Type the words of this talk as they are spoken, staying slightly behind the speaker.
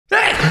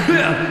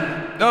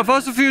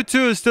Fossil Fuel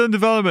 2 is still in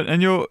development,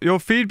 and your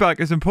feedback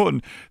is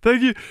important.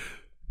 Thank you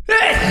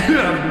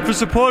for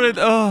supporting.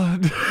 Oh.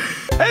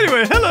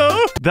 Anyway,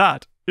 hello.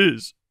 That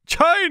is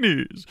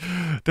Chinese.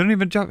 They don't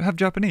even have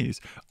Japanese.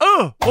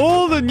 Oh,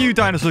 all the new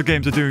dinosaur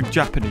games are doing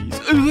Japanese.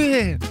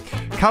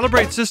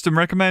 Calibrate system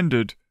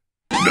recommended.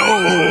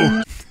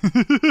 No.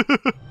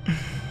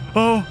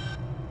 Oh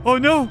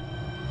no.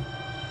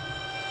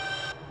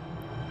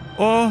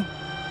 Oh.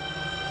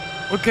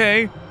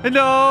 Okay.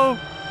 Hello.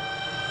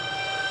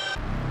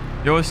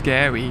 You're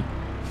scary.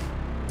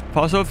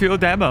 Fossil Fuel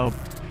demo.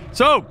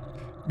 So,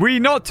 we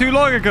not too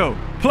long ago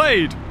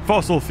played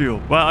Fossil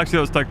Fuel. Well, actually,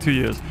 that was like 2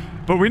 years.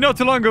 But we not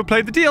too long ago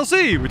played the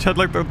DLC, which had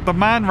like the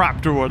man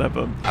raptor or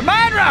whatever. A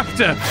man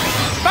raptor!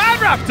 Man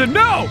raptor,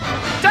 no!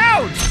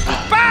 Don't!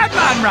 Bad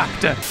man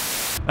raptor!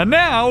 And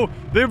now,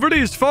 they've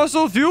released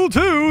Fossil Fuel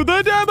 2,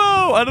 the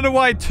demo! I don't know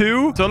why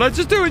 2, so let's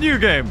just do a new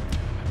game.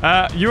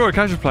 You're a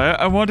casual player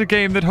and want a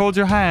game that holds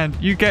your hand.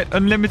 You get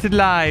unlimited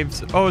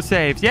lives or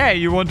saves. Yeah,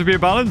 you want to be a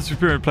balanced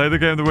experience. Play the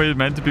game the way it's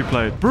meant to be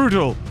played.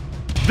 Brutal.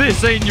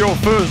 This ain't your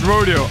first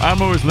rodeo.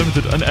 Ammo is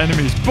limited and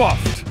enemies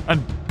buffed.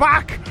 And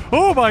back.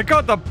 Oh my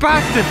god, the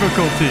back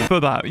difficulty. For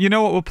that, you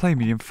know what? We'll play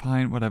medium.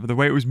 Fine, whatever. The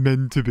way it was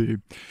meant to be.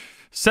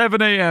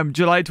 7 a.m.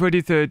 July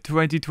 23rd,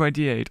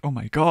 2028. Oh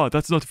my god,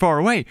 that's not far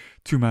away.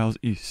 2 miles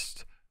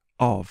east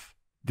of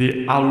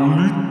the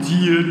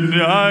Aleutian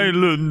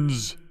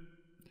Islands.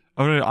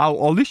 Oh no,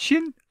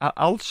 Aleutian?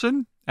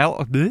 Alshan?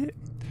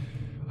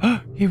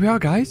 Here we are,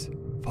 guys.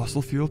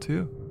 Fossil Fuel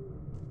 2.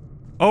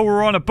 Oh,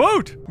 we're on a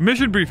boat!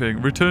 Mission briefing.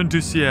 Return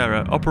to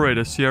Sierra.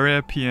 Operator,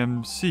 Sierra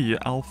PMC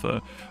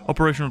Alpha.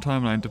 Operational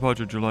timeline.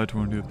 Departure, July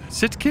 20th.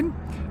 Sitkin?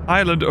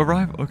 Island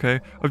arrival. Okay.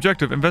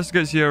 Objective.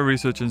 Investigate Sierra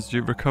Research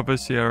Institute. Recover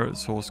Sierra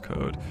source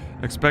code.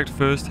 Expect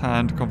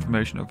first-hand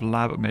confirmation of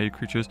lab-made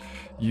creatures.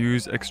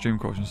 Use extreme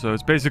caution. So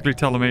it's basically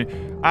telling me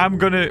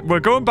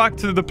we're going back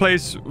to the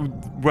place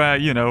where,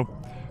 you know,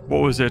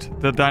 what was it?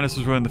 The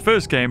dinosaurs were in the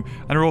first game,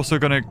 and we're also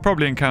going to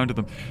probably encounter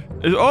them.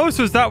 Oh,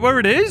 so is that where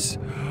it is?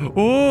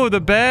 Oh, the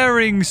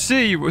Bering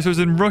Sea. So it's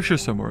in Russia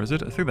somewhere, is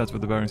it? I think that's where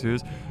the Bering Sea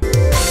is.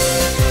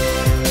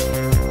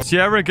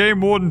 Sierra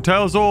Game Warden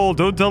tells all.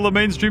 Don't tell the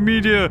mainstream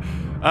media.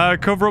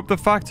 Cover up the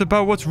facts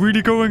about what's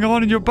really going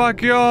on in your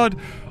backyard.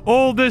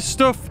 All this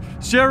stuff.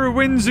 Sierra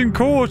wins in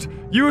court.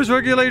 U.S.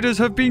 regulators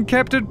have been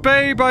kept at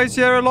bay by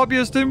Sierra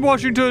lobbyists in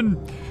Washington.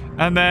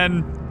 And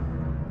then,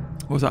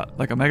 what was that?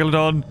 Like a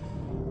megalodon?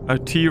 A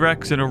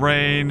T-Rex in the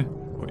rain.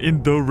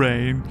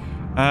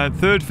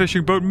 Third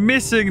fishing boat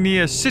missing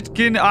near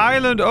Sitkin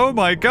Island. Oh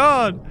my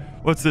god.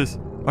 What's this?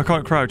 I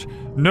can't crouch.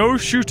 No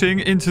shooting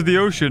into the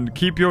ocean.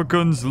 Keep your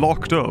guns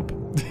locked up.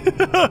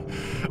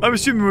 I'm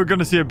assuming we're going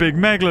to see a big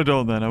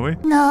megalodon then, are we?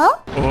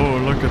 No. Oh,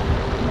 look at...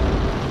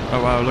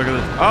 Oh wow, look at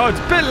this. Oh, it's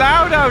a bit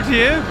loud out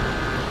here.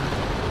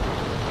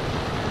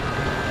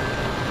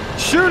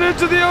 Shoot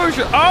into the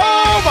ocean.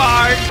 Oh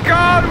my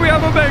god, we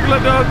have a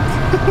megalodon.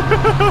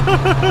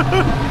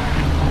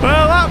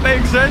 Well, that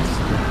makes sense.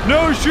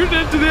 No, shoot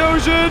into the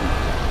ocean.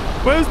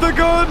 Where's the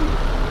gun?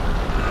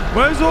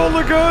 Where's all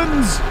the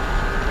guns?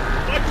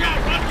 Watch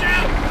out, watch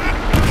out.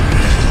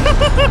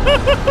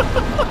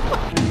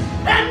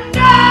 And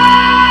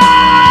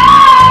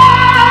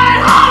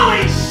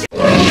holy shit!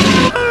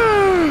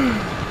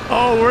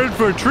 Oh, we're in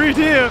for a treat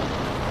here.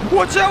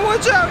 Watch out,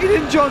 watch out. He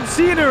didn't John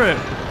Cena it.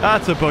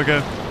 That's a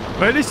bugger.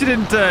 Well, at least he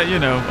didn't, you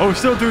know... Oh,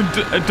 still doing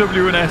a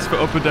W and S for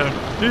up and down.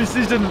 At least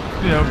he didn't,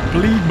 you know,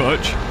 bleed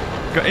much.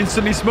 Got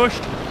instantly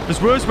smushed.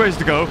 There's worse ways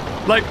to go.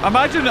 Like,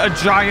 imagine a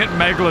giant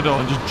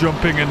megalodon just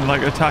jumping and,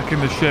 like, attacking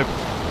the ship.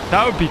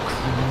 That would be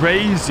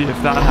crazy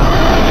if that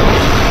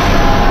happened.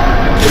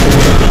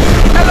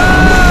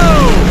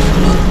 Hello!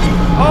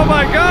 Oh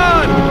my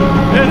god!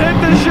 It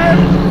hit the ship!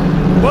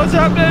 What's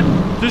happening?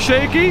 Just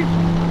shaky?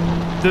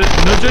 Did it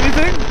nudge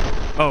anything?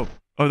 Oh.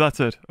 Oh,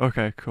 that's it.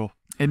 Okay, cool.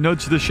 It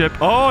nudged the ship.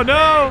 Oh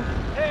no!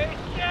 Hey,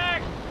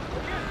 Jack! Are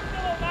you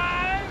still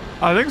alive?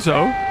 I think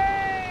so.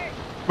 Hey!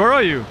 Where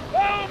are you?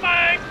 Oh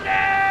my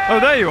god! Oh,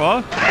 there you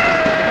are.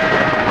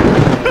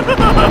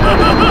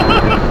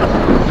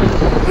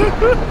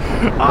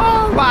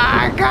 Oh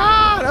my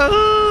god!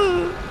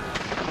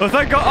 Oh,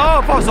 thank god.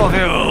 Oh, fossil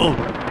fuel!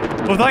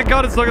 Well, thank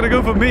god it's not going to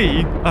go for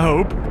me, I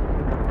hope.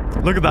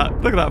 Look at that.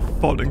 Look at that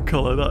font and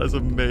color. That is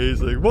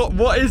amazing.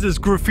 What is this?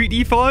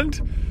 Graffiti font?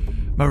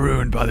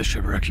 Marooned by the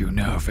shipwreck, you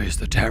now face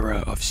the terror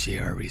of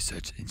Sierra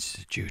Research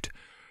Institute.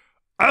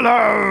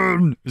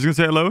 Alone! Is he going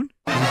to say alone?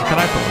 Can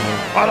I put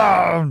alone?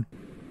 Alone!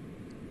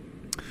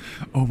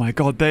 Oh my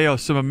god, they are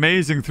some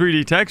amazing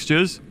 3D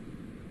textures.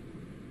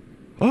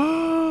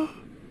 Oh!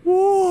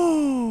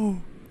 Whoa!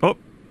 Oh!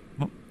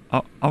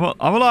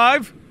 I'm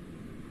alive!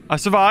 I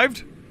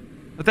survived!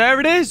 But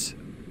there it is!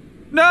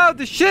 No,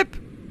 the ship!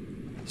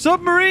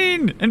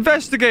 Submarine!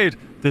 Investigate!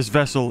 This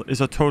vessel is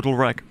a total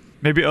wreck.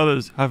 Maybe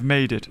others have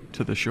made it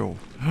to the shore.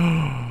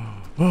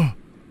 Oh,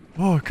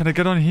 can I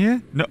get on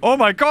here? No. Oh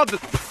my god!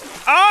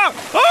 Ah!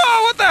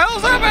 Oh, what the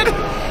hell's happened?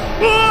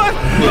 What?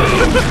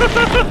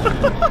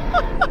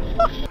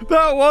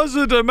 That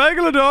wasn't a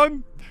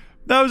megalodon.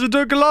 That was a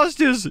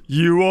Dunkleosteus.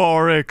 You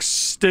are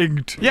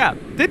extinct. Yeah,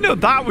 didn't know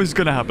that was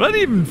going to happen. I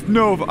didn't even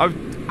know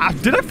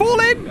if did I fall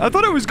in? I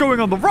thought I was going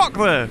on the rock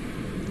there.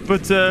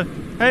 But,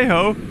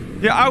 hey-ho.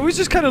 Yeah, I was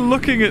just kind of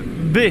looking at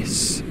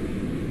this.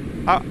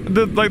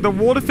 The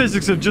water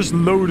physics have just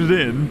loaded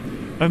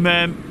in. And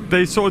then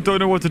they sort of don't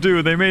know what to do.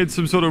 And they made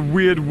some sort of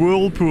weird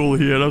whirlpool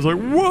here. And I was like,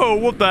 whoa,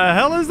 what the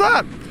hell is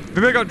that?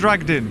 Maybe I got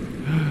dragged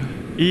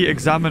in. E,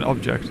 examine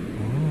object.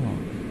 Oh.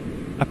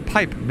 A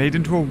pipe made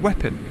into a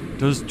weapon.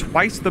 Does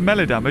twice the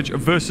melee damage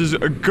versus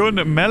gun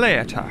melee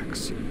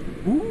attacks.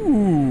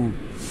 Ooh.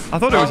 I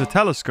thought it was a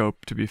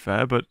telescope, to be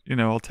fair, but, you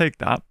know, I'll take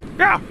that.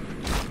 Yeah.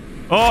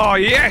 Oh,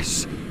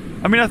 yes.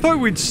 I mean, I thought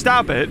we'd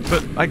stab it,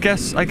 but I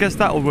guess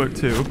that'll work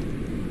too.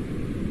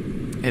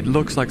 It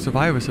looks like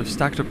survivors have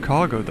stacked up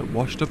cargo that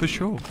washed up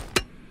ashore.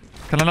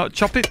 Can I not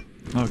chop it?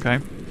 Okay.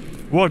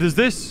 What is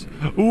this?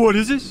 What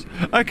is this?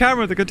 A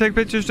camera that can take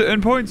pictures to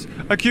earn points.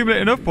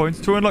 Accumulate enough points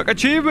to unlock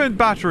achievement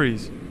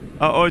batteries.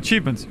 Or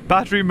achievements.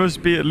 Battery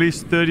must be at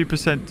least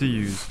 30% to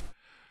use.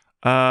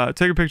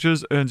 Taking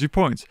pictures earns you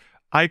points.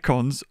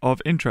 Icons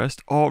of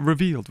interest are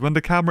revealed when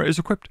the camera is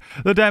equipped.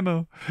 The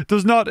demo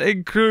does not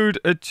include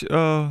a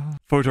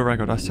photo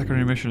record. Our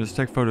secondary mission is to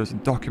take photos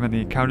and document the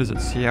encounters at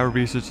Sierra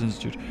Research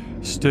Institute.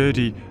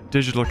 Sturdy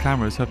digital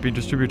cameras have been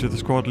distributed to the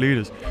squad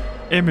leaders.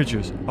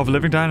 Images of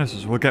living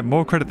dinosaurs will get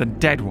more credit than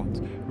dead ones.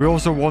 We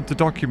also want to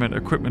document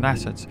equipment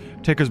assets.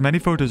 Take as many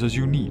photos as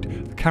you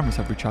need. The cameras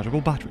have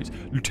rechargeable batteries.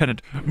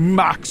 Lieutenant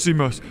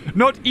Maximus,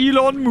 not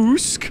Elon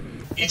Musk.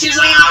 It is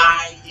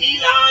I,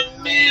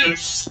 Elon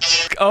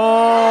Musk.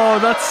 Oh,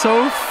 that's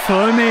so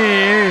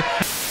funny.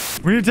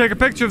 We need to take a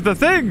picture of the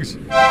things.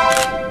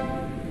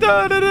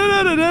 Da, da,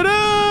 da, da, da,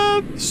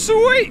 da.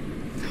 Sweet.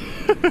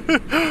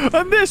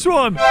 And this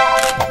one.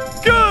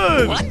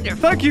 Good. Wonderful.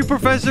 Thank you,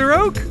 Professor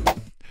Oak.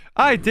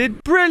 I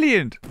did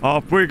brilliant.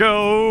 Off we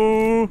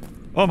go.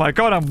 Oh my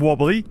god, I'm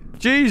wobbly.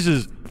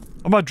 Jesus.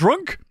 Am I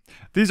drunk?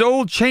 These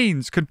old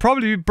chains could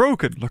probably be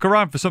broken. Look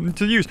around for something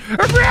to use.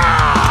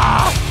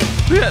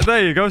 Yeah,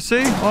 there you go.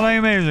 See? Aren't I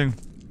amazing?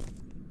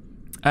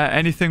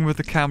 Anything with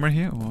the camera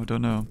here? Oh, I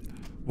don't know.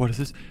 What is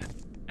this?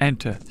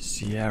 Enter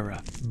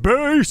Sierra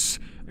Base.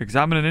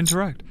 Examine and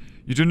interact.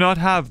 You do not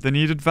have the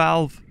needed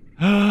valve.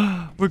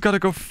 We've got to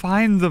go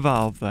find the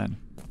valve then.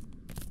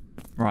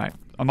 Right.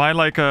 Am I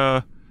like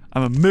a...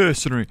 I'm a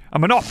mercenary.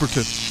 I'm an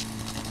operative.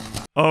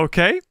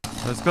 Okay.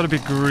 So it's got to be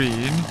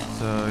green.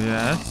 So,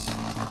 yes.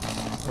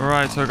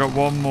 Alright, so I got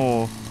one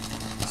more.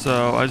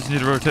 So I just need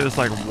to rotate this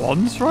like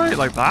once, right?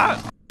 Like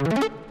that?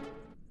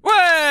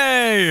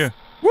 Way!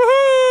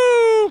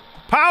 Woohoo!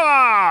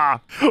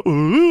 Power!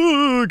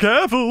 Ooh,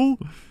 careful!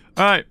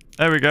 Alright,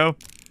 there we go.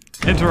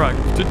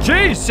 Interact.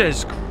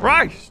 Jesus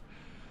Christ!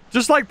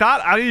 Just like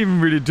that, I didn't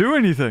even really do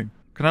anything.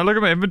 Can I look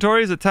at my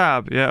inventory? Is it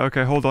tab? Yeah,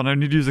 okay, hold on. I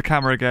need to use the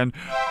camera again.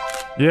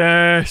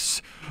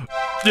 Yes!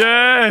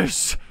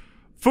 Yes!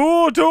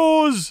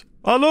 Photos!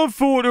 I love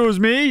photos,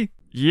 me!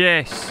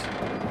 Yes.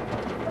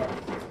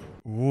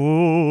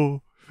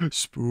 Whoa.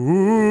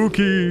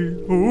 Spooky.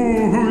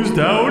 Oh, who's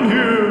down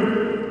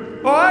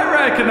here? Oh,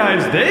 I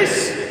recognize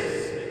this.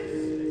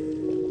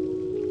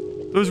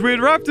 Those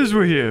weird raptors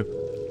were here.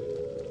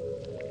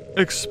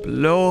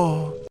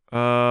 Explore.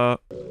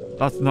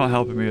 That's not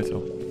helping me at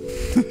all.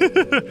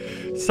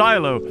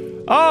 Silo.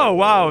 Oh,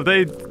 wow.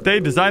 They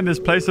designed this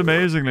place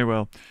amazingly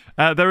well.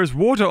 There is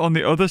water on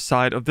the other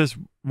side of this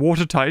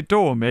watertight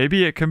door.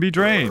 Maybe it can be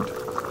drained.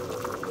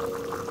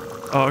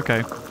 Oh,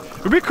 okay.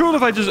 It'd be cool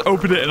if I just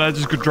opened it and I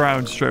just could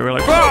drown straight away,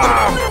 like,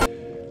 ah!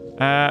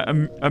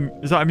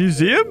 Is that a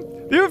museum?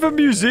 Do you have a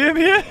museum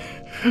here?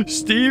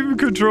 Steam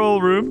control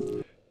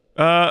room.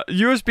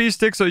 USB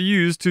sticks are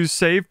used to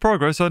save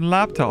progress on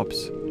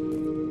laptops.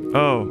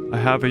 Oh, I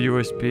have a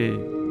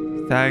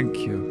USB. Thank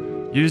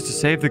you. Used to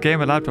save the game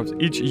on laptops.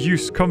 Each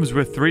use comes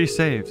with 3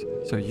 saves,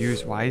 so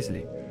use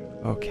wisely.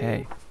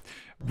 Okay.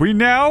 We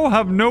now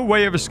have no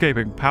way of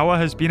escaping. Power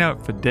has been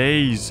out for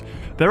days.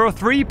 There are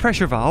 3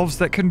 pressure valves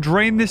that can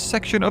drain this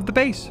section of the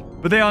base,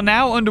 but they are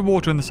now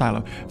underwater in the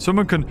silo. If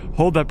someone can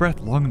hold their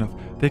breath long enough,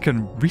 they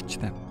can reach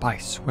them by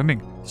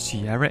swimming.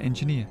 Sierra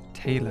engineer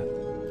Taylor.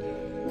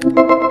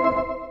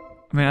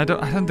 I mean, I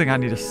don't think I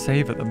need a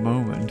save at the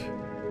moment.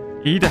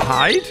 E to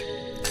hide?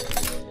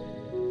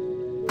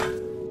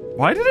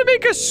 Why did it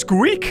make a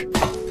squeak?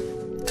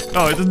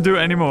 Oh, it doesn't do it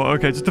anymore.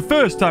 Okay, it's the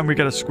first time we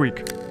get a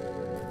squeak.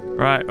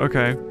 Right,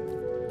 okay.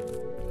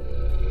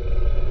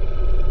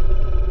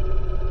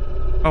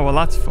 Oh, well,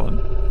 that's fun.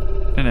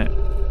 Isn't it?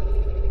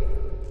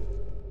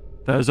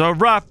 There's a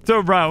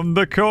raptor around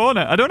the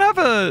corner. I don't have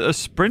a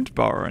sprint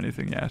bar or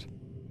anything yet.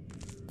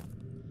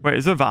 Wait,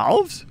 is there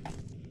valves?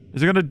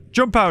 Is it gonna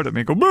jump out at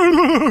me and go...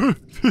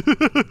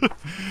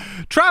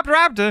 Trapped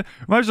raptor!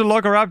 We managed to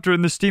lock a raptor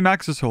in the steam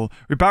access hole.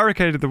 We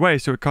barricaded the way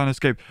so it can't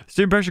escape.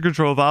 Steam pressure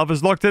control valve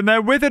is locked in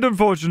there with it,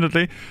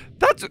 unfortunately.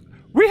 That's...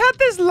 We had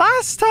this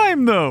last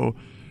time, though.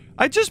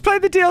 I just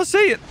played the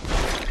DLC.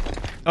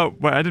 Oh,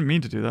 wait, I didn't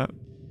mean to do that.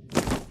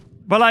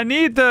 Well, I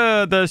need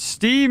the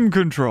steam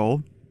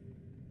control.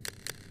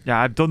 Yeah,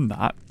 I've done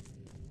that.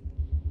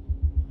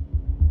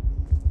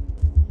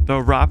 The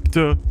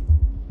raptor.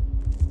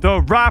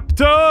 The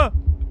raptor!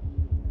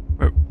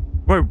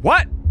 Wait,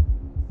 what?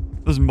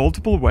 There's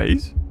multiple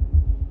ways?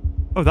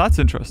 Oh, that's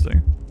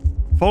interesting.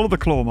 Follow the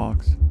claw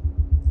marks.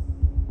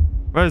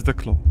 Where's the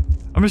claw?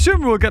 I'm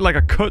assuming we'll get like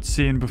a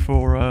cutscene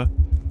before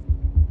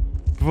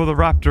the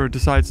raptor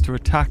decides to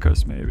attack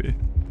us, maybe.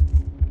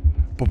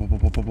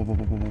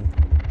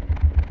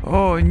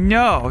 Oh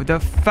no, the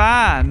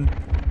fan!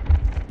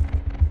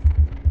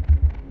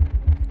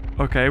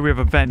 Okay, we have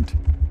a vent.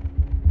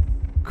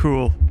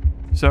 Cool.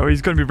 So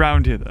he's gonna be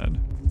round here then.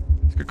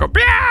 He's gonna go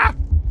BAH!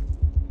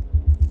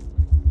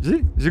 Is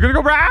he? Is he gonna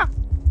go BAH?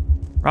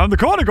 Round the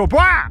corner, go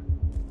BAH!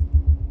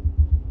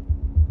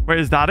 Wait,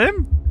 is that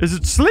him? Is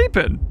it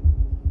sleeping?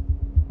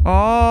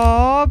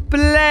 Oh,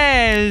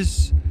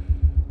 bless!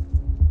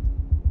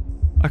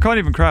 I can't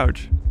even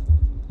crouch.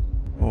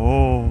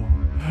 Oh.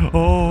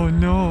 Oh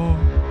no.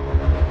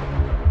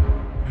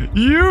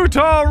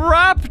 Utah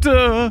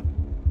raptor!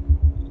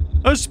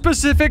 A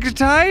specific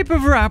type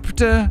of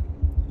raptor.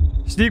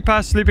 Sneak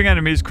past sleeping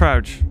enemies,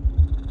 crouch.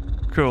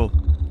 Cool.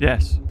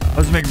 Yes.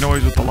 Let's make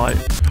noise with the light.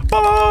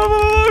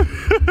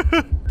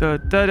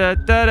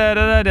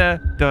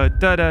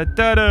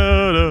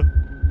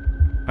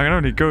 I can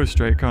only go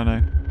straight, can't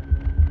I?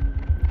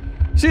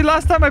 See,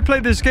 last time I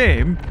played this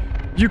game,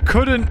 you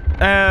couldn't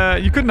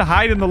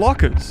hide in the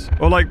lockers.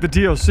 Or like the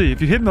DLC.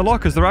 If you hid in the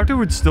lockers, the raptor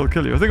would still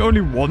kill you. I think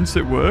only once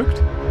it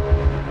worked.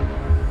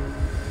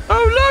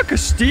 Oh look, a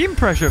steam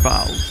pressure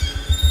valve.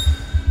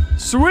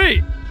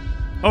 Sweet.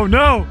 Oh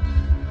no.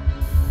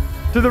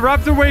 Did the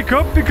raptor wake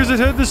up because it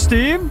heard the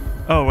steam?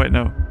 Oh wait,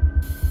 no.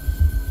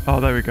 Oh,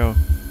 there we go.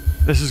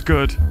 This is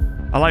good.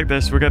 I like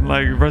this. We're getting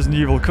like Resident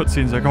Evil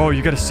cutscenes. Like, oh,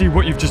 you gotta see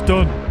what you've just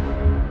done.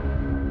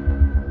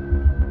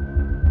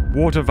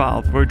 Water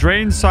valve. We're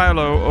drain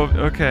silo of...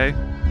 Okay.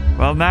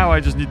 Well, now I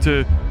just need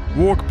to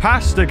walk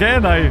past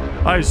again,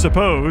 I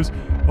suppose.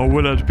 Or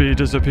will it be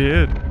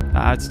disappeared?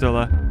 Ah, it's still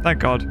there. Thank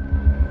God.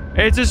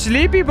 It's a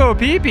sleepy bo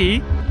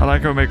peepee. I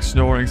like how it makes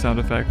snoring sound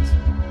effects.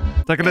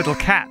 It's like a little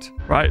cat.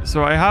 Right,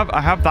 so I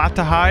have that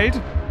to hide.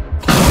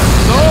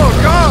 Oh,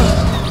 God!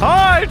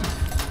 Hide!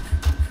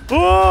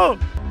 Oh!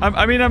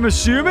 I mean, I'm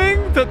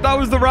assuming that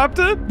was the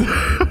raptor.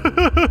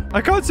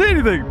 I can't see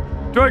anything.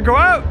 Do I go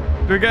out?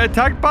 Do I get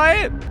attacked by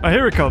it? Oh,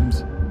 here it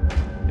comes.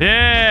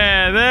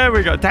 Yeah, there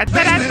we go.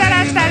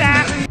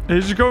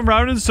 He's just going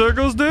round in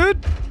circles,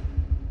 dude.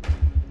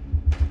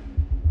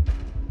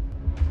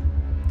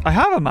 I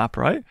have a map,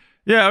 right?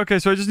 Yeah, okay,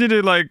 so I just need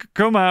to, like,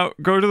 come out,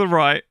 go to the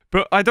right.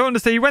 But I don't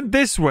understand. He went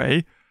this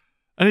way,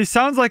 and he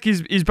sounds like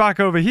he's back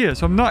over here,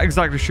 so I'm not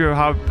exactly sure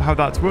how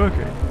that's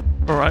working.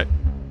 All right.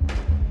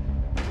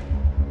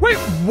 Wait,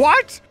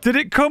 what? Did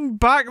it come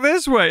back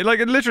this way? Like,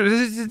 it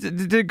literally...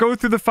 Did it go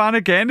through the fan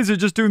again? Is it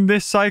just doing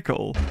this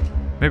cycle?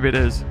 Maybe it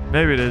is.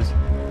 Maybe it is.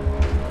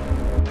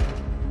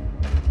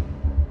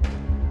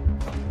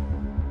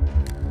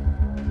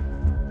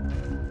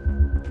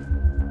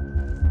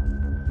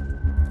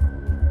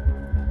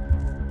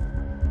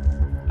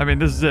 I mean,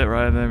 this is it,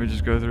 right? And then we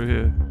just go through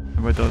here.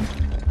 And we're done.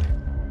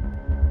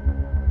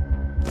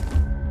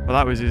 Well,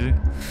 that was easy.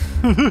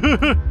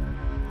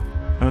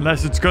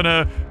 Unless it's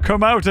gonna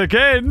come out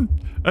again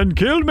and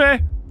kill me.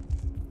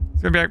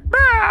 It's gonna be like,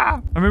 bah!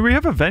 I mean, we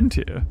have a vent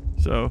here.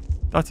 So,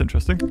 that's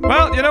interesting.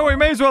 Well, you know, we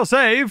may as well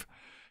save.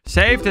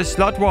 Save to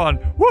slot 1.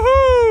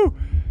 Woohoo!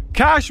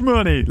 Cash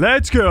money.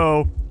 Let's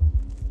go.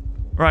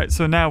 Right,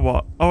 so now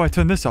what? Oh, I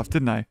turned this off,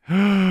 didn't I?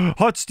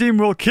 Hot steam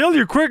will kill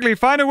you quickly.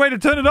 Find a way to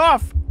turn it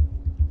off.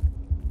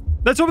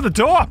 Let's open the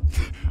door.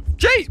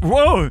 Jeez.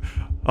 Whoa.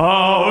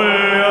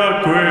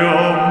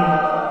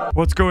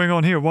 What's going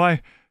on here?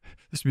 Why?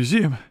 This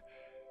museum.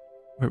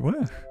 Wait,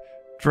 what?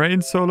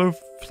 Drain solo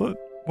flood.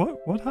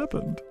 What? What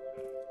happened?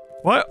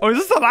 What? Oh, is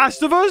this The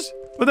Last of Us?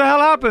 What the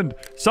hell happened?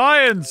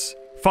 Science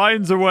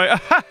finds a way.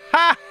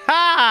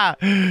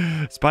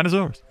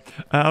 Spinosaurus.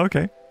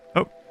 Okay.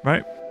 Oh,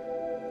 right.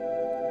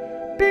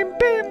 Bim,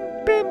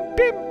 bim, bim,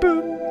 bim,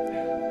 boom.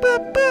 Ba,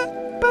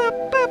 ba, ba,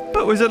 ba,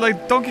 ba. Was it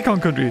like Donkey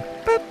Kong Country?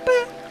 Ba,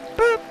 ba,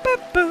 ba, ba,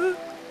 ba.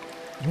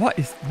 What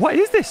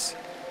is this?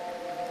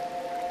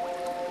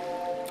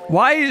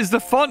 Why is the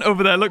font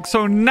over there look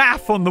so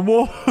naff on the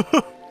wall?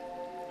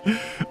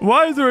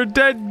 Why is there a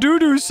dead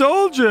doo-doo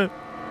soldier?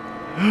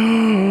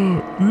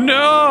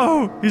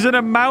 No! He's in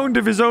a mound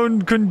of his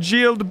own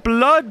congealed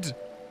blood.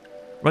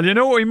 Well, you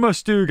know what we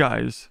must do,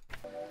 guys.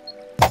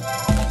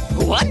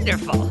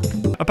 Wonderful.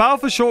 A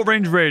powerful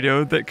short-range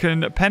radio that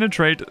can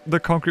penetrate the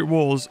concrete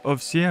walls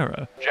of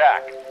Sierra.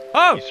 Jack.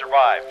 Oh! You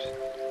survived.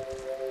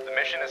 The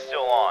mission is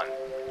still on.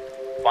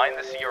 Find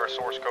the Sierra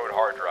source code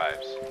hard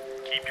drives.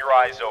 Keep your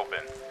eyes open.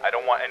 I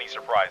don't want any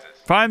surprises.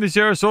 Find the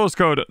Sierra source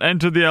code and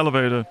enter the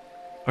elevator.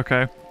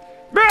 Okay.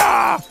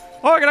 Ah!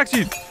 Oh, I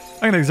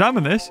can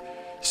examine this.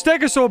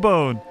 Stegosaur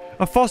bone.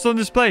 A fossil on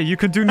display. You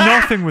can do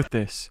nothing with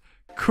this.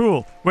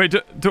 Cool. Wait,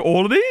 do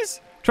all of these?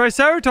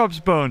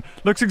 Triceratops bone.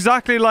 Looks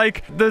exactly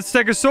like the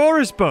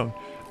Stegosaurus bone.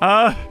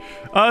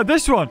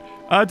 This one.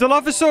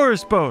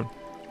 Dilophosaurus bone.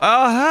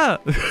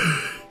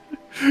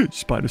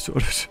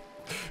 Spinosaurus.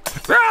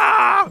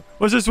 Ah!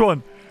 What's this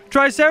one?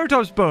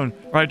 Triceratops bone.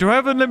 Right, do I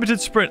have unlimited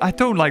sprint? I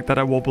don't like that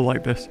I wobble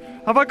like this.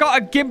 Have I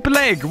got a gimp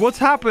leg? What's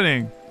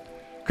happening?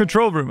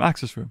 Control room,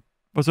 access room.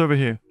 What's over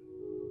here?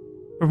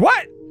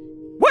 What?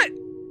 What?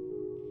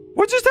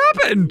 What just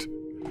happened?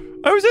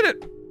 I was in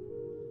it.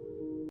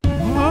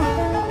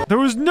 What? There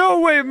was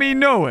no way of me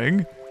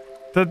knowing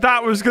that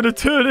that was going to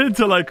turn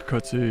into like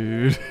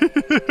cutscene.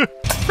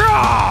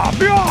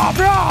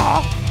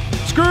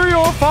 Screw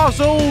your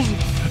fossils,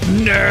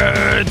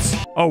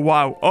 nerds. Oh,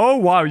 wow. Oh,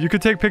 wow. You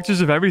could take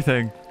pictures of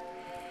everything.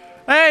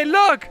 Hey,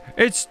 look.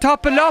 It's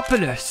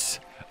Topolopoulos.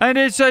 And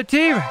it's a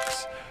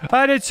T-Rex.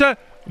 And it's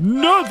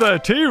another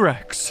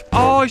T-Rex.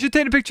 Oh, I should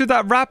take a picture of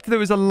that raptor that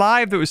was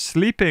alive, that was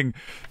sleeping.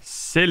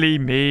 Silly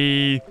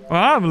me.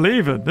 Well, I'm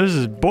leaving. This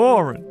is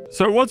boring.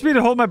 So it wants me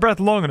to hold my breath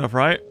long enough,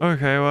 right?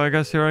 Okay, well, I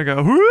guess here I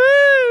go.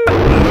 Whee!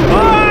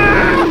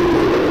 Ah!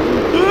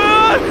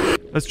 Ah!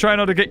 Let's try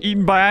not to get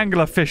eaten by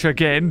anglerfish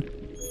again.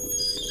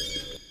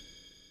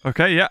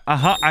 Okay, yeah,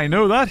 I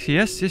know that.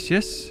 Yes, yes,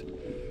 yes.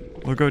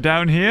 We'll go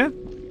down here.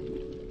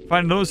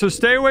 Find those. So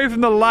stay away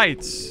from the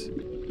lights,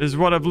 is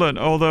what I've learned.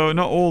 Although,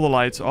 not all the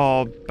lights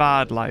are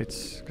bad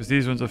lights, because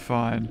these ones are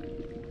fine.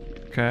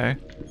 Okay.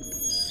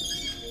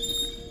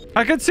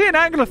 I can see an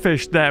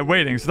anglerfish there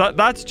waiting, so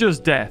that's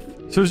just death.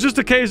 So it's just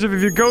a case of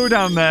if you go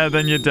down there,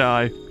 then you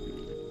die.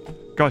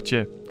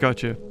 Gotcha,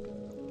 gotcha.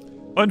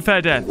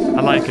 Unfair death.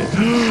 I like it.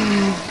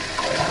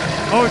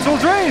 Oh, it's all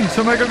drained.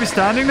 So am I going to be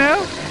standing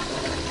now?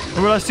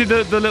 Or will I see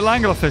the little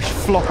anglerfish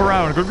flop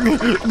around and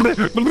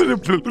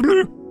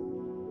go...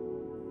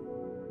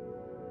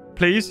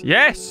 Please?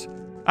 Yes!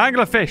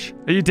 Anglerfish,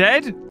 are you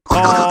dead?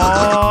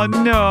 Oh,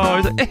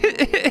 no.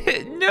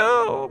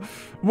 No.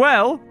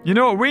 Well, you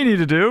know what we need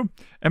to do?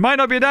 It might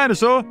not be a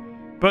dinosaur,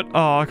 but...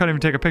 Oh, I can't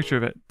even take a picture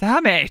of it.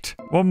 Damn it!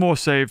 One more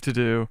save to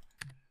do.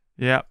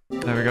 Yeah,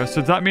 there we go. So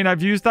does that mean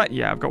I've used that?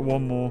 Yeah, I've got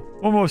one more.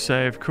 One more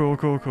save. Cool,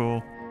 cool,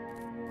 cool.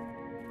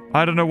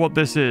 I don't know what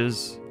this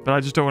is, but I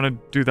just don't want to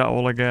do that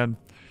all again.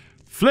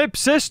 Flip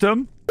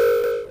system?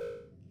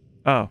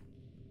 Oh.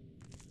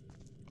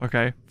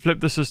 Okay. Flip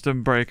the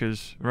system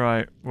breakers.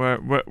 Right. Where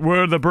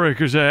are the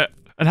breakers at?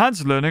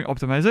 Enhanced Learning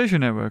Optimization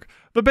Network.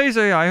 The base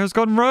AI has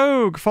gone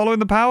rogue following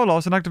the power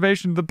loss and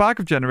activation of the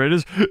backup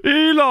generators.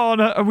 Elon,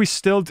 and we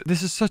still...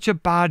 This is such a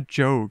bad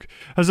joke.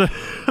 Has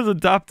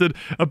adapted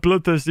a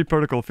bloodthirsty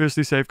protocol,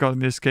 fiercely safeguarding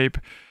the escaped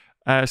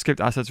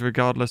assets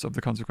regardless of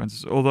the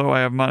consequences. Although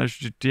I have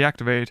managed to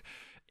deactivate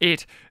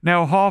it,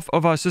 now half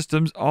of our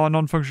systems are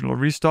non-functional.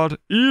 Restart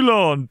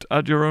Elon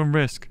at your own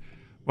risk.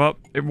 Well,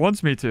 it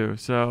wants me to,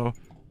 so...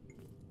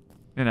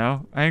 You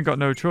know, I ain't got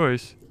no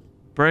choice.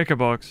 Breaker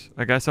box.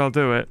 I guess I'll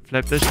do it.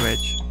 Flip the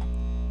switch.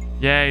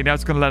 Yay, now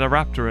it's going to let a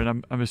raptor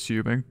in, I'm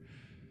assuming.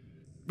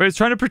 But it's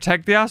trying to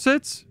protect the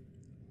assets?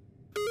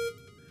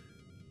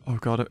 Oh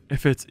god,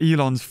 if it's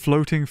Elon's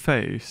floating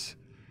face,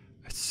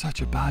 it's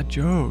such a bad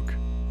joke.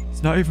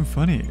 It's not even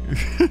funny.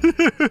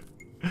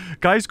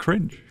 Guys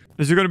cringe.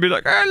 Is he going to be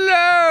like,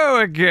 hello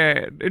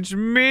again, it's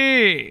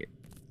me.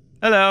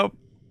 Hello.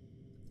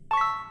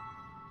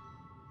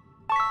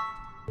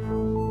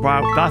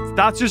 Wow,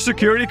 that's your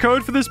security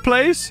code for this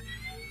place?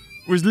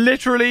 Was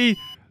literally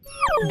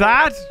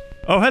that?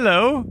 Oh,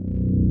 hello.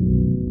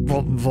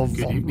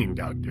 Good evening,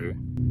 Doctor.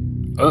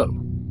 Oh,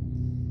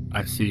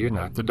 I see you're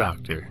not the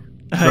doctor.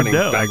 I Running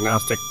know.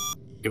 diagnostic,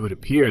 it would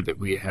appear that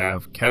we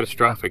have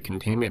catastrophic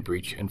containment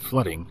breach and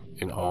flooding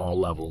in all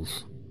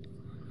levels.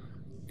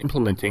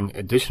 Implementing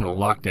additional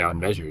lockdown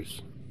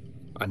measures.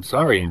 I'm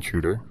sorry,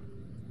 intruder,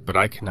 but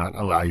I cannot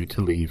allow you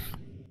to leave.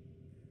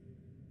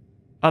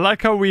 I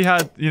like how we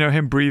had, you know,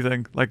 him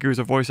breathing like he was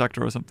a voice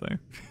actor or something.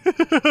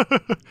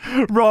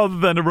 Rather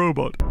than a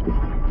robot.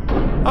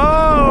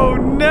 Oh,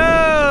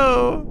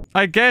 no!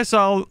 I guess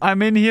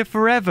I'm in here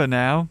forever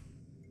now.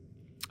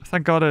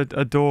 Thank God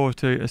a door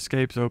to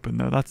escape's open,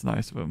 though. That's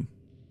nice of him.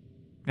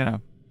 You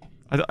know,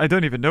 I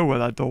don't even know where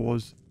that door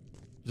was.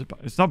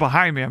 It's not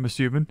behind me, I'm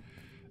assuming.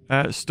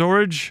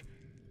 Storage.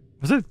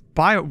 Was it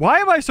bio? Why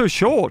am I so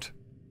short?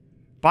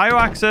 Bio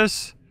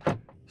access.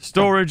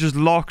 Storage is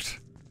locked.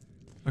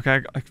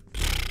 Okay,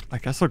 I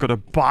guess I've got a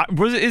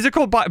is it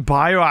called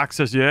bio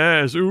access?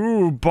 Yes.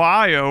 Ooh,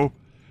 bio.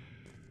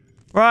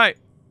 Right.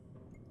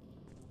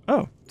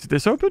 Oh, did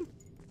this open?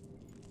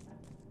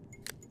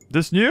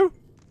 This new?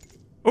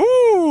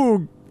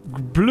 Ooh,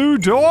 blue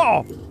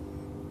door.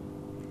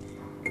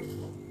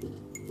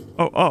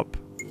 Oh, up.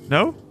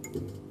 No?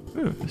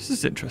 Ooh, this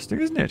is interesting,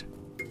 isn't it?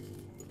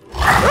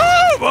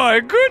 Oh my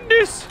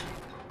goodness!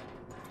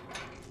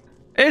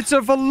 It's a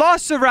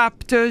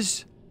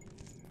velociraptor.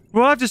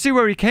 We'll have to see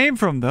where he came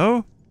from,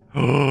 though.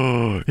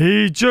 Oh,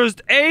 he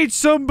just ate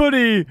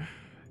somebody!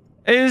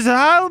 His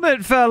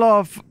helmet fell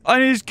off,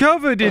 and he's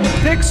covered in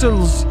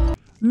pixels.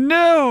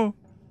 No!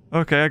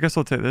 Okay, I guess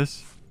I'll take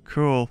this.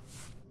 Cool.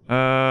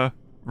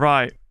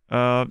 Right.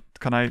 Can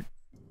I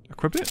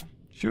equip it?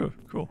 Sure,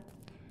 cool.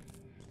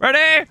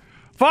 Ready?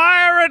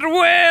 Fire at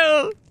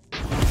will!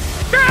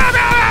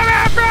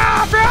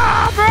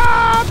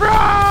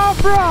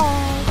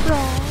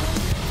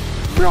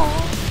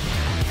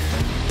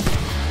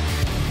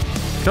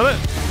 Kill it.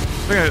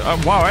 Okay,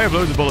 wow, I have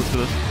loads of bullets for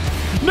this.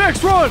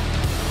 Next one!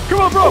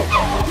 Come on, bro!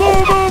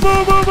 Move, move,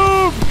 move, move,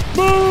 move!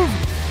 Move!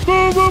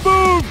 Move, move,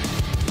 move!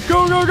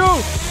 Go, go,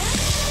 go!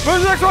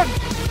 Where's the next one?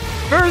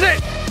 Where is it?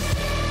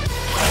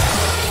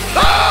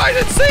 Oh, I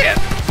didn't see it!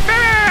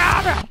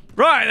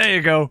 Right, there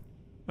you go.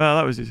 Well,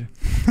 that was easy.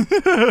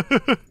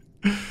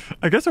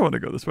 I guess I want to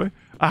go this way.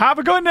 I have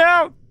a gun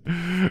now!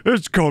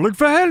 It's calling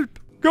for help!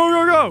 Go,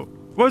 go, go!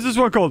 What's this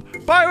one called?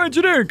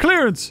 Bioengineering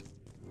clearance!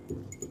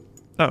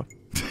 Oh.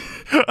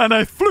 And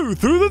I flew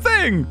through the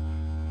thing!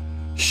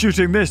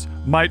 Shooting this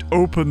might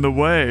open the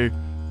way.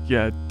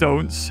 Yeah,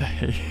 don't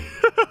say.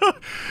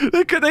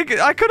 I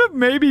could have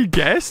maybe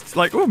guessed,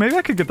 like, oh, maybe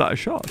I could give that a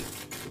shot.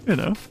 You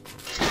know.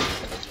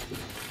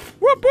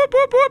 Whoop, whoop,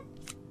 whoop, whoop!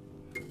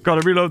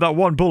 Gotta reload that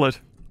one bullet.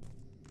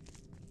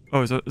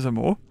 Oh, is there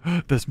more?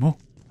 There's more.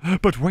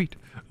 But wait,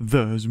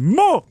 there's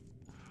more!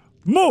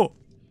 More!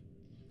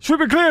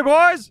 Sweep it clear,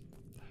 boys!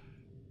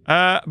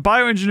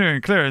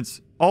 Bioengineering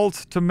clearance.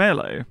 Alt to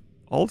melee.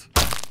 Alt?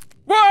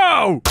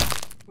 Whoa!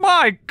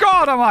 My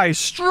God, am I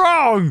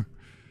strong!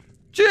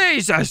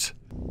 Jesus!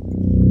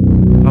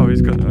 Oh,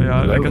 he's got.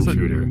 Yeah, Hello, I guess.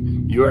 Intruder.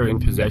 You are in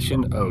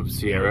possession of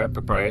Sierra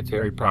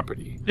proprietary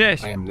property.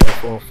 Yes. I am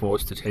therefore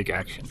forced to take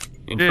action.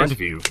 In Yes. front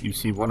of you, you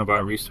see one of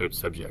our research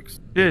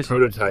subjects. Yes. The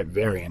prototype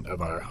variant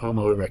of our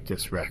Homo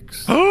erectus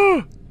rex.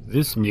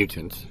 This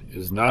mutant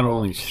is not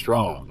only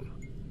strong,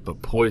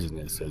 but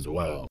poisonous as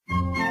well.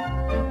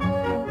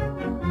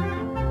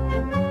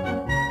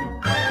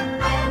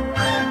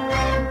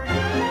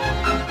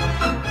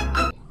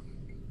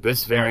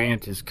 This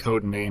variant is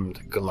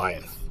codenamed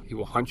Goliath. He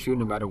will hunt you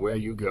no matter where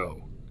you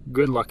go.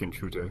 Good luck,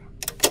 Intruder.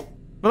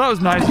 Well, that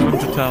was nice of him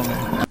to tell me.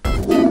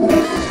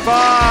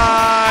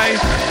 Bye!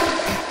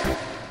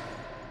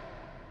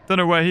 Don't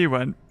know where he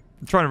went.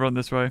 I'm trying to run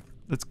this way.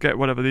 Let's get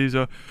whatever these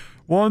are.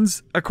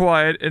 Once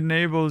acquired,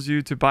 enables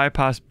you to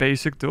bypass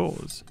basic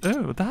doors.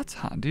 Oh, that's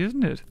handy,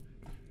 isn't it?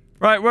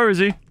 Right, where is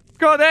he?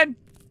 Go on then!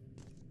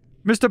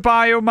 Mr.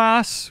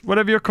 Biomass,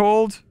 whatever you're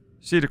called.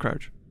 Cedar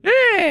Crouch.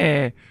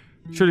 Yeah!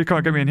 Surely you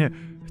can't get me in here.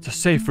 It's a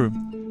safe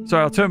room.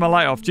 Sorry, I'll turn my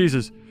light off.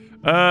 Jesus.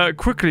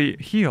 Quickly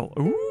heal.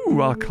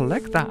 Ooh, I'll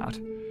collect that.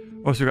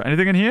 Oh, so we got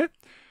anything in here?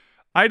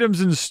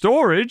 Items in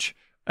storage?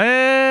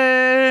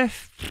 I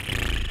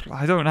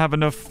don't have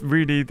enough,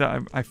 really,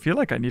 that I feel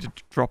like I need to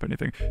drop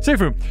anything. Safe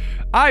room.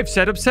 I've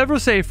set up several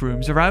safe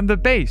rooms around the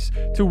base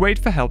to wait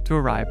for help to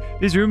arrive.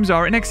 These rooms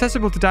are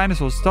inaccessible to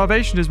dinosaurs.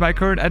 Starvation is my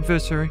current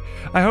adversary.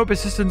 I hope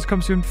assistance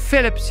comes soon.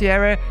 Philip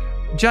Sierra,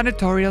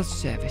 Janitorial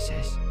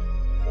Services.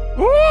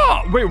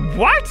 Oh, wait,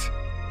 what?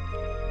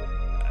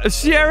 A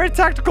Sierra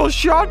tactical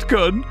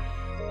shotgun?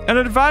 An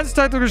advanced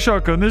tactical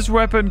shotgun. This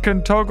weapon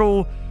can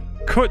toggle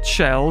cut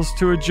shells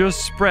to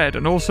adjust spread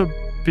and also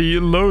be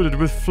loaded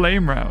with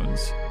flame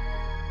rounds.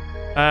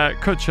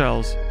 Cut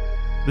shells.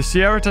 The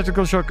Sierra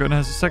tactical shotgun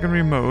has a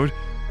secondary mode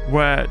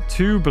where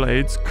two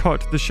blades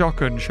cut the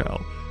shotgun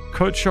shell.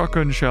 Cut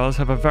shotgun shells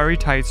have a very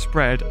tight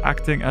spread,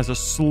 acting as a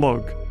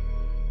slug.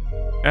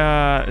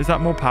 Is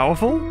that more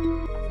powerful?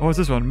 What was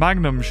this one?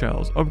 Magnum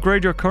shells.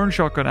 Upgrade your current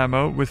shotgun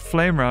ammo with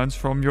flame rounds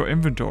from your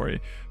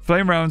inventory.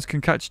 Flame rounds can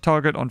catch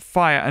target on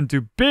fire and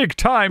do big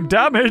time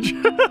damage.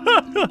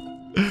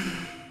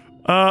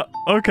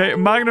 Okay.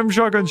 Magnum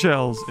shotgun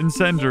shells.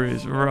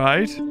 Incendiaries.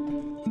 Right.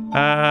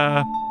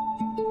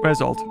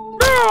 Where's alt?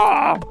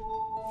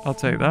 I'll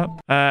take that.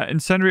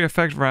 Incendiary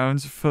effect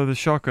rounds for the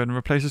shotgun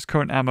replaces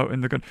current ammo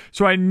in the gun.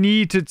 So I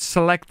need to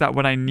select that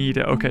when I need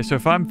it. Okay, so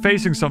if I'm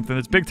facing something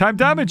that's big time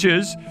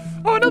damages...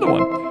 Oh, another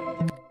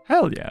one.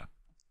 Hell yeah.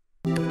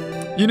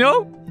 You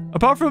know,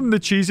 apart from the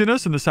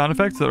cheesiness and the sound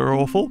effects that are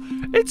awful,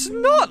 it's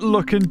not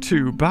looking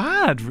too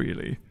bad,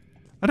 really.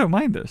 I don't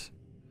mind this.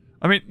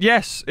 I mean,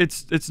 yes,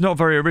 it's not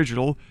very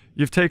original.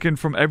 You've taken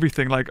from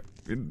everything, like,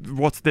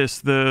 what's this?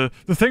 The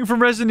thing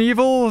from Resident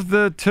Evil?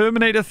 The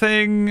Terminator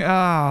thing?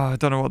 I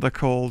don't know what they're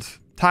called.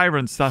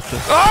 Tyrants, that's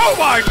it. Oh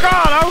my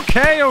god,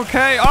 okay,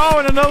 okay. Oh,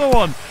 and another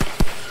one.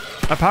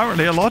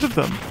 Apparently a lot of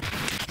them.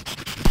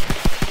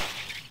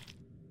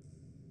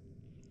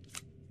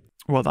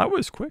 Well, that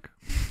was quick.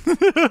 He's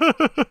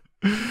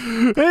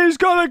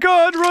got a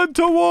gun, run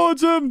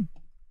towards him.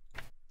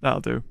 That'll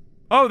do.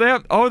 Oh,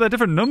 they're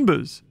different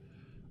numbers.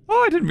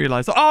 Oh, I didn't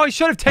realize that. Oh, I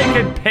should have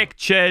taken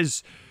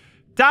pictures.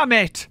 Damn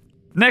it.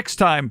 Next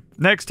time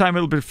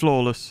it'll be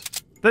flawless.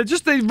 They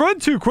run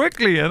too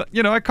quickly. And,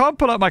 you know, I can't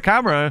pull out my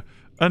camera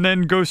and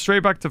then go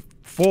straight back to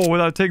 4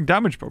 without taking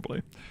damage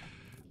properly.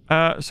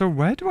 So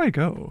where do I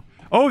go?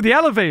 Oh, the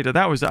elevator.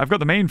 That was it. I've got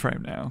the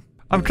mainframe now.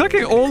 I'm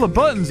clicking all the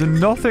buttons and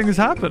nothing's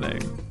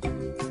happening.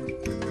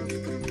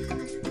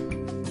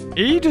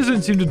 E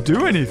doesn't seem to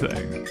do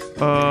anything.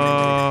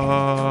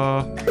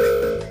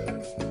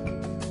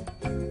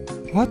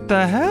 What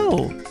the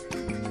hell?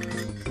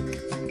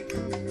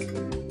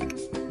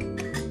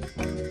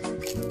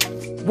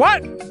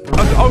 What?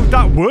 Oh,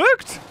 that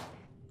worked?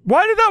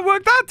 Why did that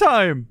work that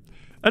time?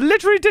 I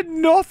literally did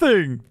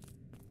nothing.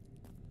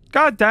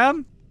 God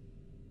damn.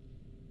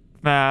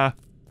 Nah.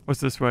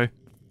 What's this way?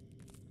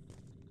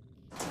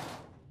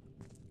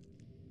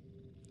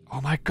 Oh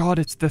my god,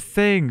 it's the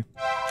thing.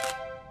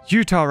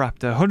 Utah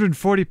Raptor,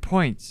 140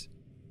 points.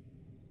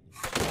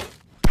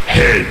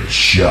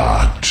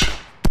 Headshot.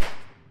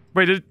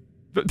 Wait, did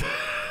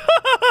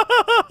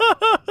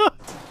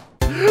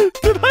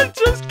I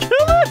just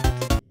kill it?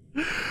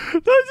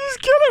 Did I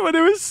just kill it when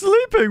it was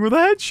sleeping with a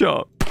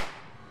headshot?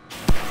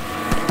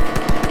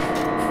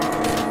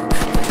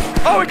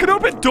 Oh, it can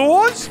open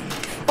doors?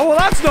 Oh, well,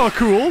 that's not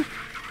cool.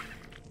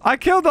 I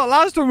killed that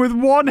last one with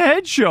one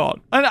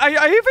headshot. And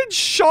I even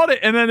shot it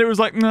and then it was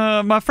like,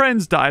 nah, my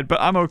friends died, but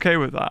I'm okay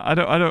with that. I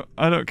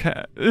don't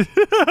care.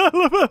 I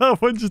love how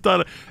that one just died.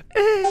 Like,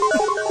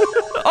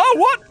 oh,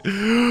 what?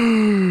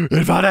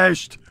 It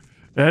vanished.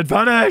 It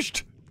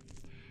vanished.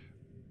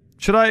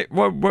 Should I,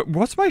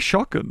 what's my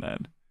shotgun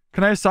then?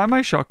 Can I assign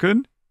my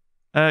shotgun?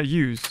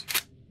 Use.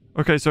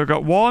 Okay, so I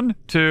got 1,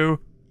 2,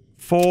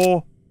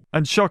 4,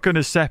 and shotgun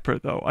is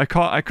separate though. I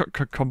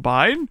can't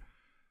combine?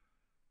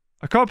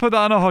 I can't put that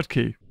on a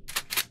hotkey.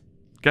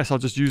 Guess I'll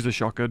just use the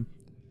shotgun.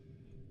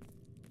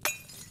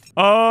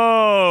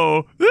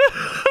 Oh!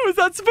 Was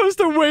that supposed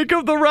to wake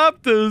up the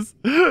raptors?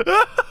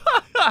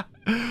 I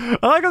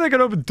like how they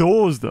can open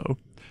doors, though.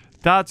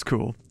 That's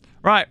cool.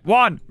 Right,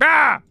 1.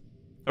 Bah!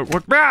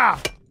 What? Bah!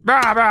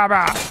 Bah, bah,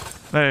 bah.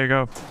 There you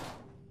go.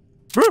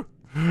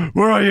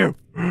 Where are you?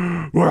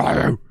 Where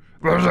are you?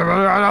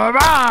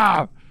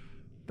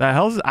 The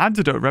hell's an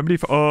antidote remedy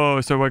for... Oh,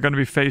 so we're going to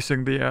be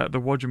facing the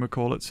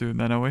whatchamacallit soon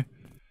then, are we?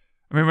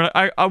 I mean, what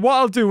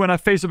I'll do when I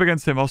face up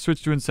against him, I'll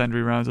switch to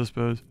incendiary rounds, I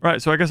suppose.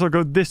 Right, so I guess I'll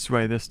go this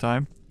way this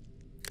time.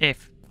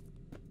 If.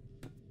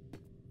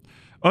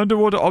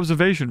 Underwater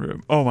observation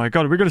room. Oh my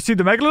god, are we going to see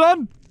the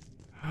Megalodon?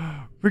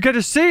 We get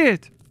to see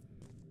it!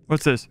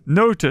 What's this?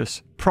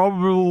 Notice.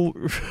 Probable...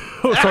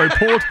 oh, sorry,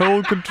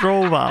 porthole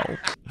control valve.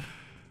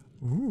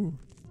 Ooh.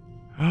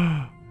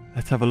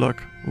 Let's have a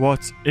look.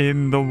 What's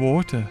in the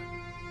water?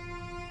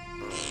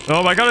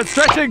 Oh my god, it's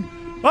stretching!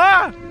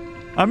 Ah!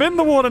 I'm in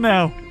the water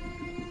now.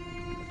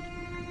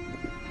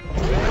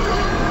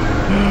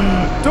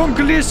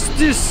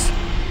 Dunkelistis!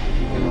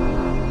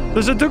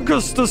 There's a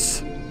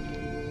Dunkelstus.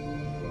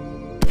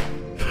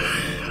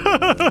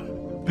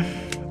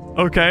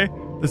 Okay,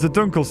 there's a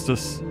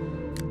Dunkelstus.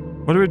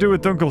 What do we do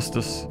with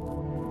Dunkelstus?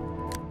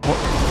 What?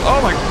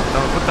 Oh my...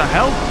 what the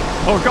hell?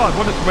 Oh god,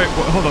 what is... Wait,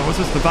 hold on, what's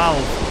this? The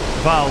valve.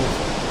 Valve.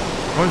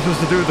 What am I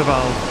supposed to do with the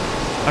valve?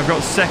 I've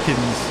got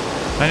seconds.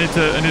 I need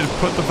to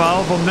put the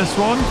valve on this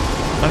one.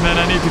 And then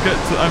I need to get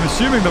to... I'm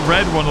assuming the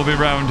red one will be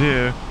round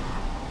here.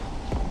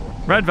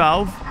 Red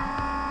valve.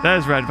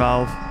 There's red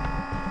valve.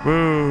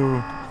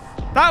 Woo.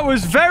 That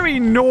was very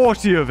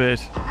naughty of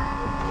it.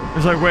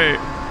 It's like, wait.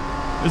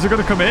 Is it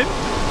going to come in?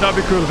 That'd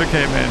be cool if it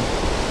came in.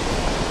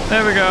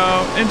 There we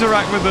go.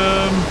 Interact with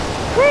them.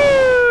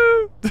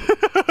 Woo!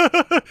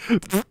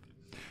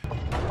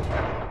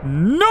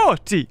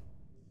 Naughty.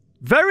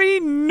 Very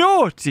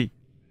naughty.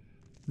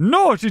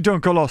 Naughty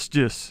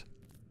Dunkolostius.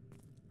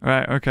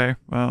 Right, okay.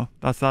 Well,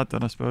 that's that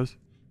done, I suppose.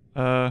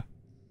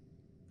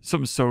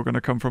 Something's so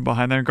gonna come from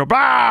behind there and go,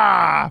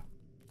 bah!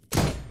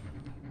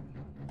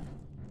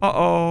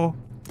 Uh-oh.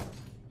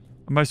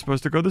 Am I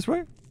supposed to go this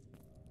way?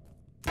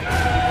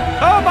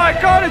 Oh my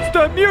god, it's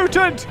the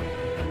mutant!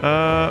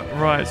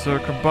 Right, so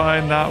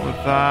combine that with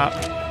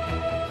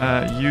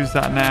that. Use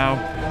that now.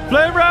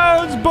 Flame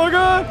rounds,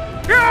 bugger!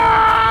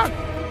 Ah!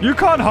 You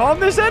can't harm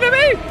this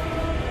enemy?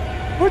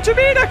 What do you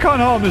mean I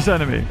can't harm this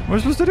enemy? Am I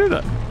supposed to do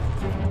that?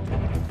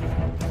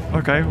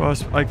 Okay, well,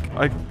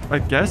 I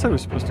guess I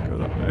was supposed to go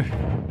that way.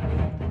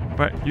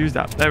 Right, use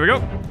that. There we go.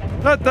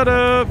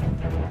 Da-da-da!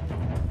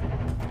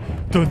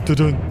 Dun dun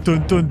dun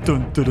dun dun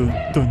dun dun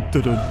dun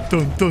dun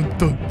dun dun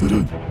dun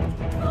dun.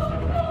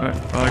 Right,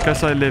 well, I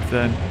guess I live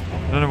then.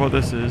 I don't know what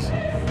this is.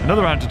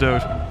 Another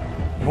antidote.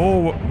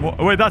 More.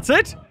 Wait, that's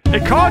it?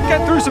 It can't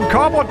get through some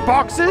cardboard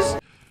boxes?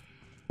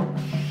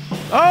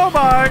 Oh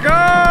my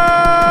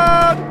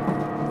god!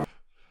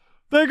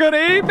 They're gonna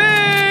eat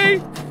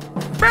me!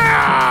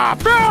 Bah!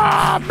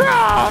 Bah!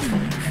 Bah!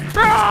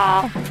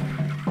 Bah!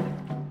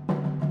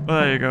 Well,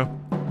 there you go.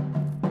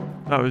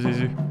 That was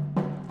easy.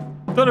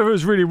 Don't know if it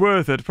was really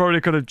worth it.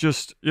 Probably could have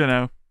just, you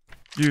know,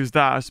 used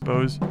that, I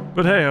suppose.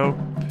 But hey-ho.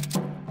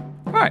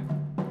 Alright.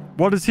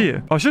 What is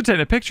here? I should take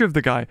a picture of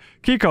the guy.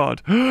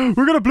 Keycard.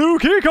 We got a blue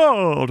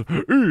keycard!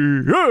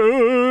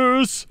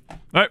 Yes!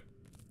 Alright.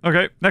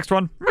 Okay, next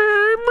one.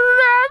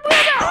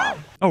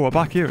 Oh, we're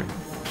back here.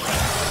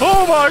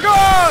 Oh my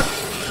god!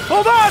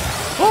 Hold on!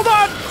 Hold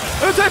on!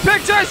 Let's take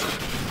pictures!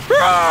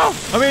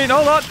 I mean,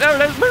 hold on. There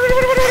it is.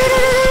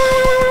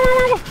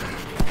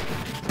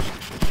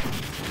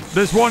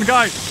 This one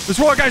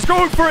guy's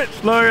going for it.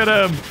 Look at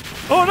him.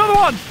 Oh, another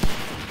one.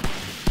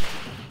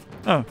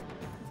 Oh.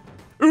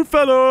 Who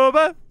fell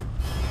over?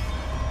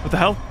 What the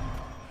hell?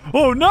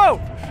 Oh no!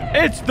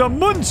 It's the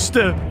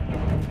monster!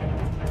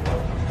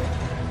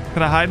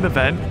 Can I hide in the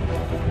vent?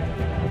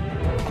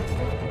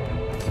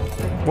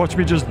 Watch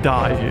me just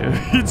die here.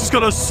 He's just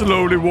gonna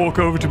slowly walk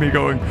over to me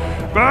going,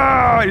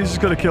 ah! He's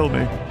just gonna kill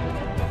me.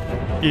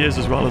 He is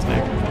as well, isn't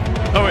he?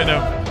 Oh wait,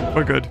 no.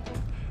 We're good.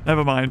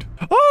 Never mind.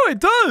 Oh, it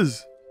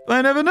does!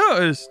 I never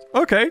noticed.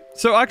 Okay,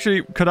 so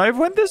actually, could I have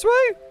went this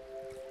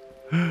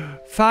way?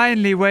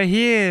 Finally, we're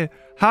here.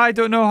 I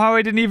don't know how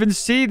I didn't even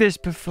see this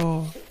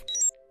before.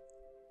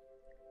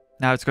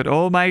 Now it's got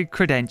all my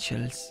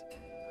credentials.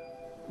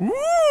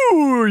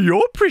 Ooh,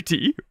 you're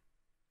pretty.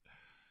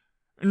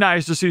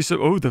 Nice to see some...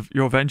 Oh,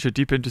 your venture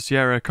deep into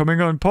Sierra coming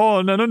on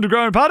pawn an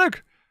underground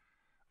paddock.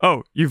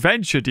 Oh, you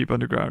venture deep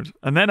underground.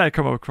 And then I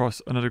come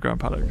across an underground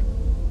paddock.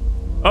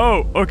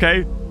 Oh,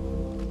 okay.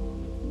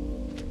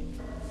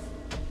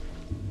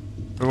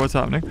 Oh, what's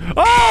happening?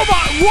 Oh,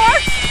 my...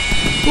 What?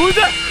 Who's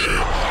that?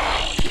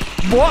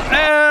 What?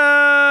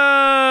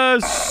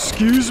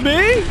 Excuse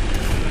me?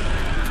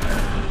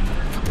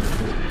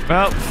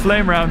 Well,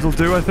 flame rounds will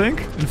do, I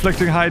think.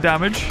 Inflicting high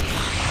damage.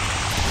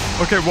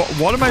 Okay,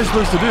 what am I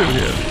supposed to do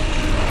here?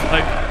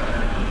 Like...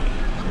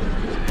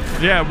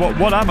 Yeah,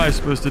 what am I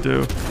supposed to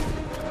do?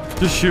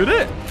 Just shoot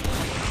it?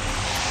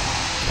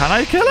 Can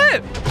I kill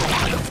it?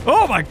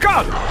 Oh my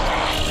god!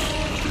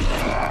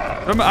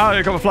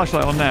 I got my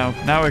flashlight on now.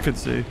 Now I can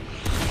see.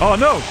 Oh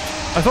no!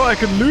 I thought I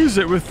could lose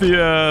it with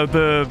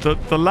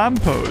the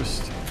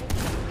lamppost.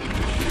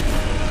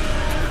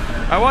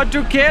 I want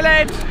to kill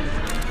it!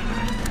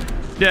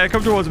 Yeah,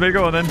 come towards me.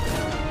 Go on then.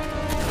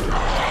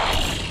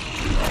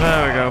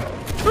 There we go.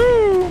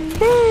 Boom,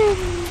 boom,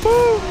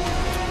 boom.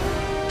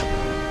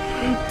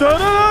 Da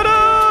da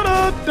da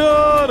da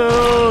da da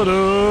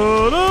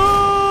da da.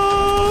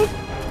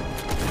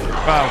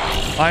 Wow,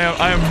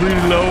 I am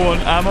really low on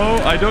ammo.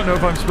 I don't know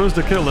if I'm supposed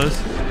to kill this.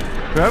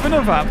 Do I have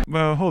enough ammo?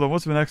 Well, hold on.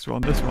 What's the next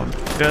one? This one.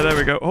 Yeah, there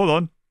we go. Hold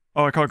on.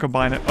 Oh, I can't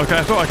combine it. Okay,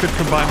 I thought I could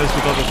combine this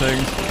with other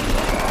things.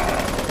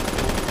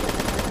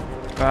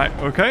 Right.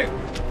 Okay.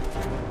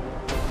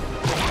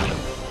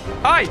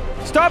 Aye!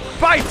 Stop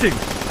biting!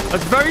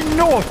 That's very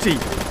naughty!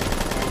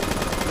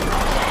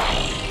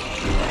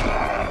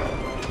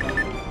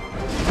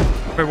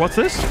 Wait, what's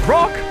this?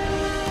 Rock?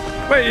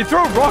 Wait, you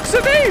throw rocks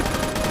at me?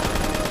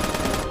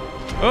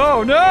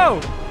 Oh, no!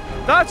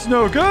 That's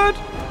no good!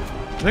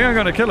 I think I'm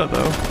gonna kill it,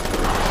 though.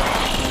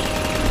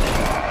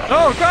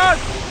 Oh, God!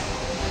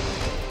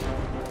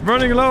 I'm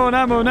running low on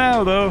ammo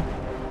now, though.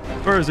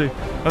 Where is he?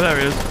 Oh, there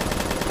he is.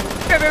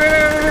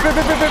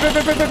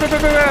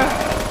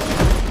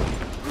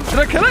 Did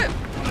I kill it?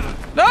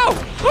 No!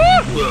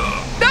 Oh!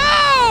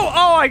 No!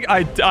 Oh,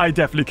 I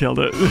definitely killed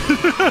it.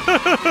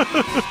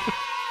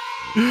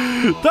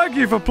 Thank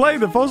you for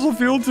playing the Fossil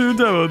Fuel 2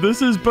 demo.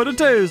 This is but a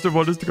taste of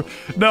what is to come.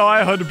 No,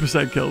 I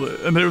 100% killed it.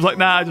 And then it was like,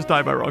 nah, I just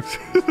died by rocks.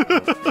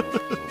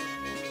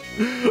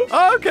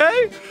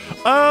 Okay.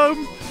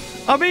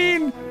 I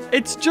mean,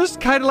 it's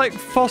just kind of like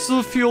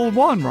Fossil Fuel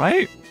 1,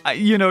 right?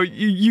 You know,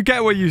 you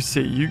get what you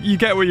see. You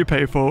get what you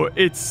pay for.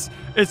 It's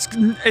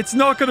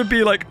not going to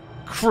be like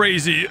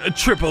crazy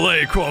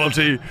AAA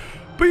quality,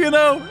 but you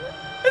know,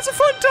 it's a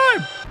fun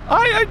time.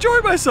 I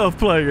enjoy myself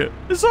playing it.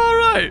 It's all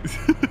right.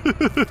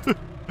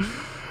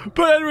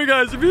 But anyway,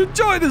 guys, if you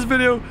enjoyed this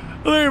video,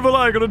 leave a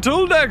like, and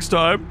until next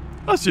time,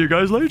 I'll see you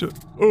guys later.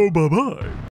 Oh, bye-bye.